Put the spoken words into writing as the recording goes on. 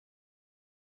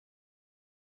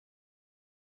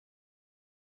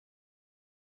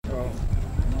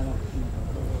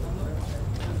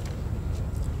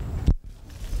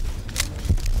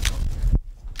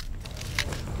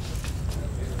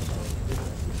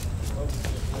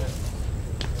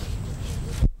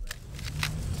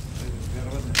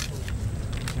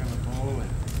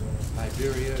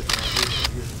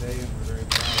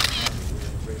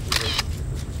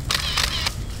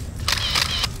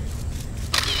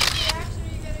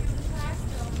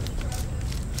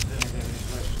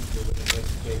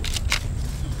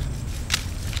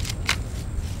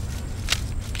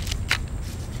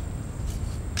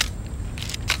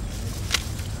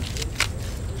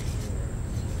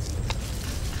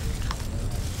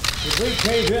Did we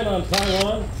cave in on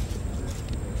Taiwan?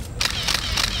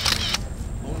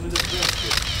 Only the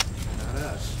British, not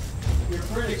us. Your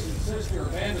critics insist you're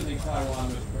abandoning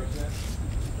Taiwan, Mr. President.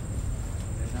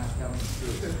 They're not telling the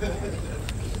truth.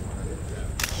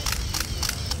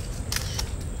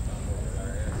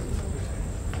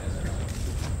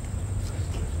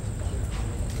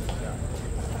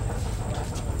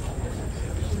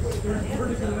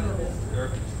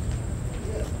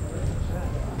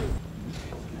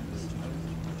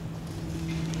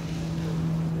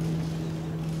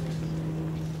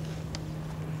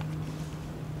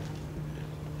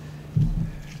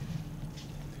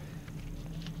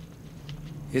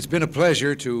 It's been a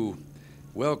pleasure to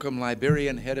welcome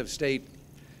Liberian Head of State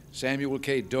Samuel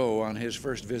K. Doe on his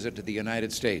first visit to the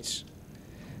United States.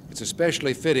 It's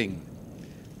especially fitting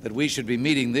that we should be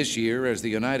meeting this year as the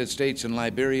United States and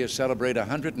Liberia celebrate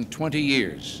 120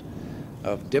 years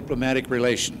of diplomatic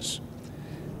relations.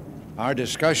 Our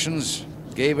discussions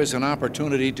gave us an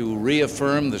opportunity to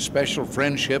reaffirm the special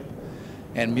friendship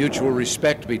and mutual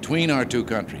respect between our two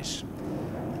countries.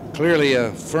 Clearly,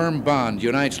 a firm bond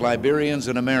unites Liberians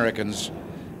and Americans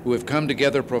who have come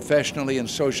together professionally and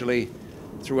socially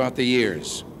throughout the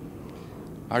years.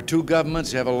 Our two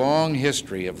governments have a long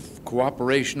history of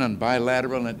cooperation on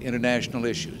bilateral and international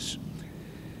issues.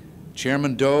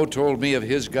 Chairman Doe told me of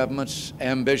his government's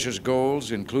ambitious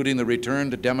goals, including the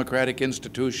return to democratic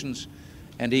institutions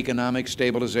and economic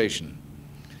stabilization.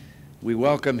 We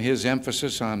welcome his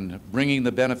emphasis on bringing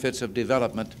the benefits of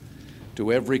development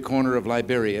to every corner of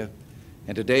Liberia,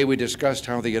 and today we discussed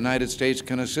how the United States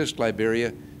can assist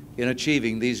Liberia in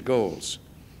achieving these goals.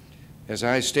 As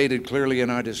I stated clearly in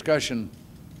our discussion,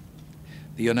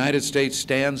 the United States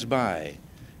stands by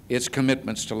its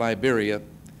commitments to Liberia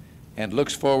and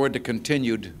looks forward to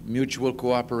continued mutual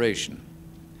cooperation.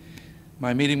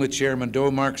 My meeting with Chairman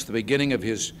Doe marks the beginning of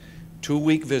his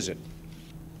two-week visit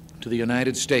to the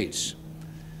United States,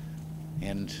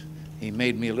 and he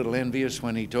made me a little envious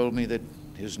when he told me that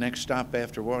his next stop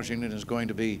after Washington is going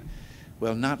to be,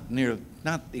 well, not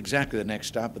exactly the next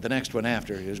stop, but the next one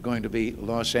after is going to be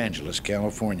Los Angeles,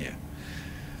 California.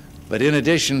 But in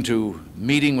addition to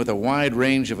meeting with a wide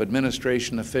range of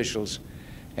administration officials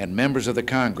and members of the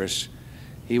Congress,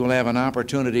 he will have an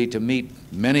opportunity to meet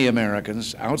many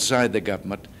Americans outside the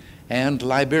government and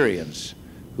Liberians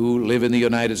who live in the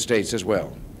United States as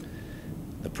well.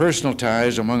 The personal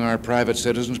ties among our private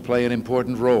citizens play an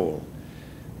important role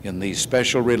in the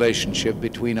special relationship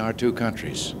between our two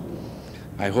countries.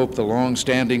 I hope the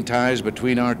long-standing ties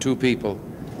between our two people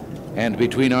and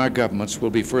between our governments will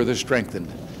be further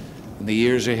strengthened in the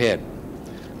years ahead.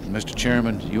 And Mr.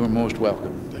 Chairman, you are most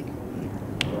welcome. Thank you.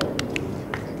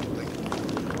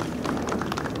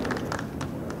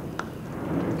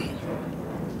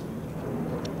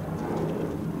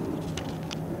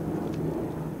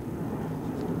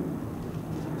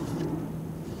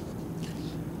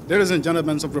 Ladies and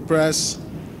gentlemen of the press,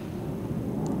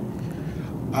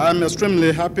 I'm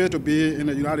extremely happy to be in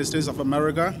the United States of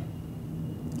America,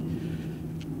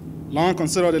 long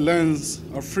considered the lands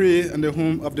of free and the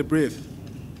home of the brave.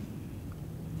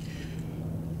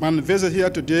 My visit here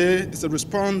today is a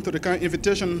response to the kind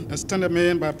invitation extended to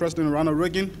me by President Ronald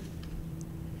Reagan,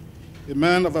 a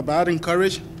man of abiding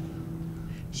courage,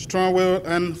 strong will,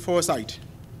 and foresight.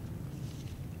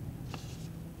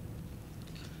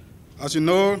 As you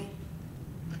know,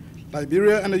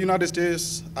 Liberia and the United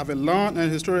States have a long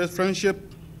and historic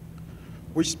friendship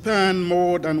which spans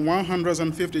more than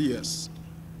 150 years.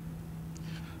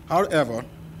 However,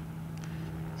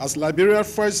 as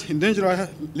Liberia's first indigenous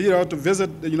leader to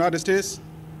visit the United States,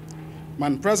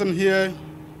 my presence here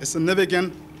is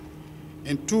significant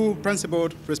in two principal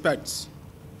respects.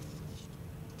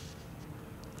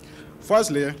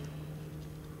 Firstly,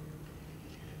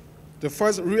 the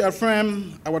first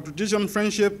reaffirm our traditional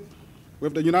friendship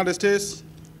with the United States.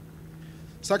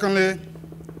 Secondly,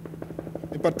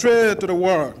 it portrays to the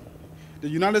world the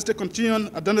United States'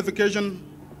 continued identification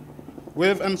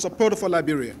with and support for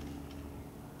Liberia.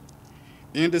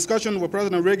 In discussion with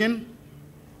President Reagan,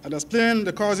 I explained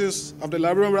the causes of the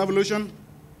Liberian Revolution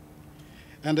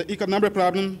and the economic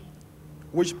problem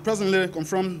which presently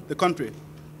confront the country.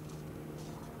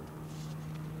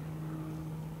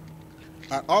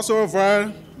 I also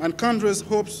avowed my country's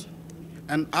hopes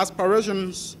and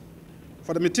aspirations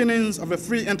for the maintenance of a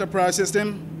free enterprise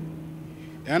system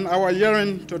and our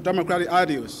yearning to democratic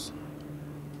ideals.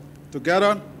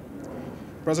 Together,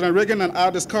 President Reagan and I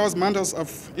discussed matters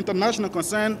of international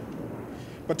concern,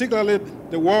 particularly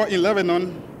the war in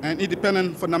Lebanon and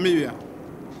independence for Namibia.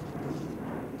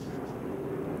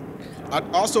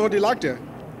 I'd also delighted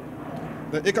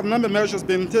the economic measures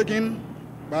being taken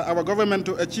by our government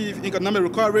to achieve economic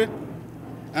recovery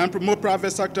and promote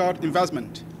private sector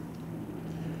investment.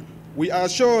 We are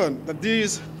sure that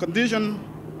these conditions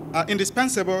are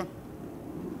indispensable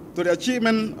to the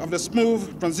achievement of the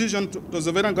smooth transition to the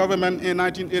civilian government in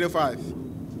 1985.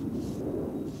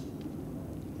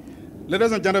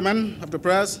 Ladies and gentlemen of the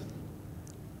press,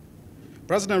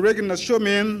 President Reagan has shown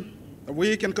me that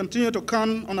we can continue to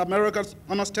count on America's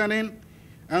understanding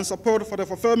and support for the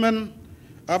fulfillment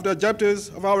of the objectives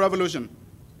of our revolution.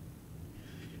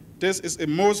 This is a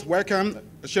most welcome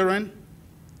assurance.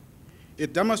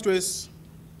 It demonstrates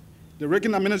the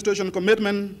Reagan administration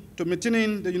commitment to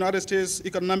maintaining the United States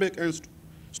economic and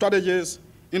strategies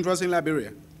interests in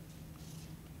Liberia.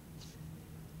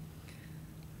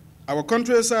 Our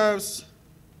country serves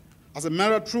as a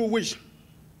mirror through which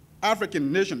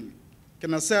African nations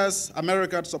can assess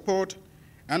America's support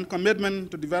and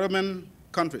commitment to development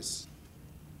countries.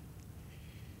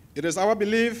 It is our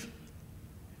belief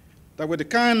that with the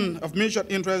kind of mutual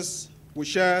interests we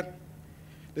share,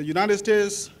 the United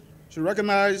States should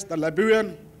recognize that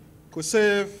Liberia could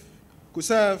serve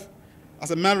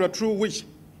as a mirror through which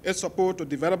its support to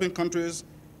developing countries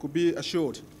could be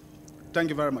assured. Thank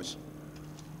you very much.